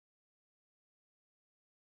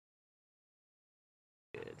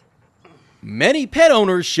Many pet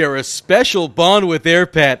owners share a special bond with their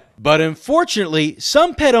pet, but unfortunately,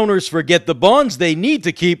 some pet owners forget the bonds they need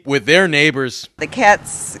to keep with their neighbors. The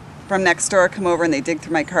cats from next door come over and they dig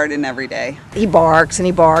through my garden every day. He barks and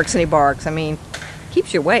he barks and he barks. I mean,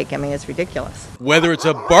 keeps you awake. I mean, it's ridiculous. Whether it's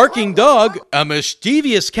a barking dog, a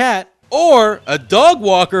mischievous cat, or a dog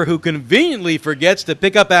walker who conveniently forgets to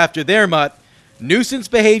pick up after their mutt, nuisance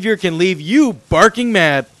behavior can leave you barking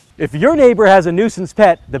mad. If your neighbor has a nuisance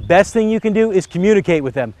pet, the best thing you can do is communicate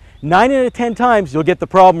with them. 9 out of 10 times you'll get the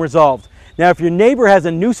problem resolved. Now if your neighbor has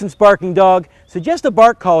a nuisance barking dog, suggest a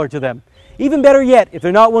bark collar to them. Even better yet, if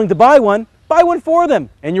they're not willing to buy one for them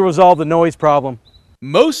and you'll resolve the noise problem.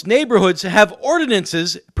 Most neighborhoods have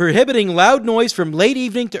ordinances prohibiting loud noise from late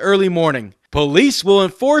evening to early morning. Police will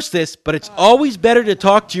enforce this, but it's always better to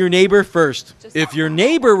talk to your neighbor first. If your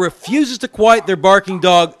neighbor refuses to quiet their barking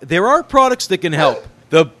dog, there are products that can help.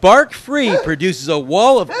 The Bark Free produces a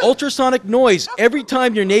wall of ultrasonic noise every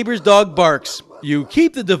time your neighbor's dog barks. You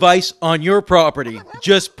keep the device on your property.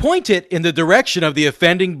 Just point it in the direction of the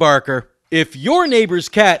offending barker. If your neighbor's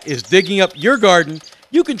cat is digging up your garden,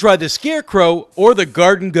 you can try the Scarecrow or the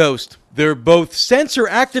Garden Ghost. They're both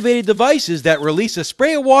sensor-activated devices that release a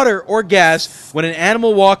spray of water or gas when an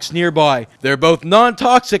animal walks nearby. They're both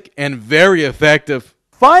non-toxic and very effective.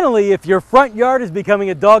 Finally, if your front yard is becoming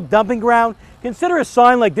a dog dumping ground, consider a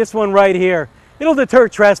sign like this one right here. It'll deter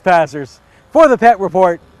trespassers. For the Pet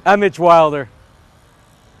Report, I'm Mitch Wilder.